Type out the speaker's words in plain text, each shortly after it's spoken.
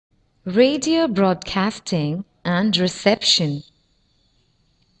Radio broadcasting and reception.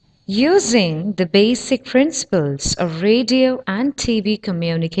 Using the basic principles of radio and TV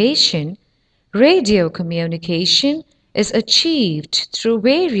communication, radio communication is achieved through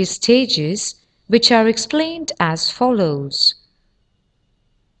various stages which are explained as follows.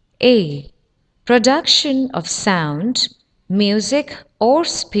 A. Production of sound, music or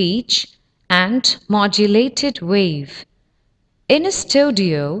speech and modulated wave. In a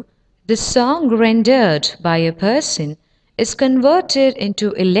studio, the song rendered by a person is converted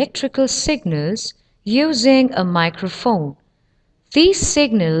into electrical signals using a microphone. These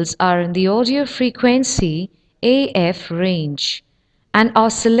signals are in the audio frequency AF range. An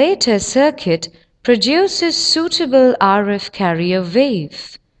oscillator circuit produces suitable RF carrier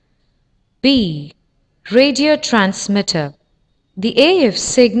wave. B. Radio transmitter. The AF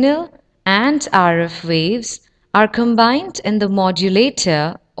signal and RF waves are combined in the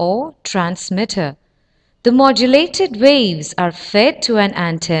modulator or transmitter. The modulated waves are fed to an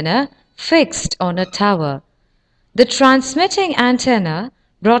antenna fixed on a tower. The transmitting antenna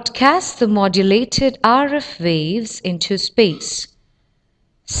broadcasts the modulated RF waves into space.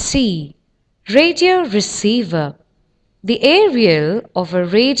 C. Radio receiver. The aerial of a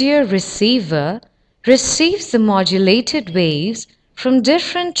radio receiver receives the modulated waves from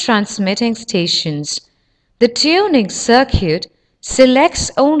different transmitting stations. The tuning circuit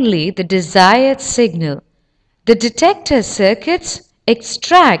selects only the desired signal. The detector circuits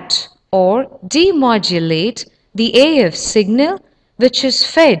extract or demodulate the AF signal which is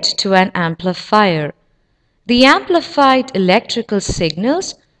fed to an amplifier. The amplified electrical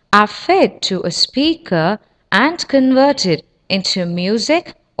signals are fed to a speaker and converted into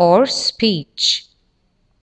music or speech.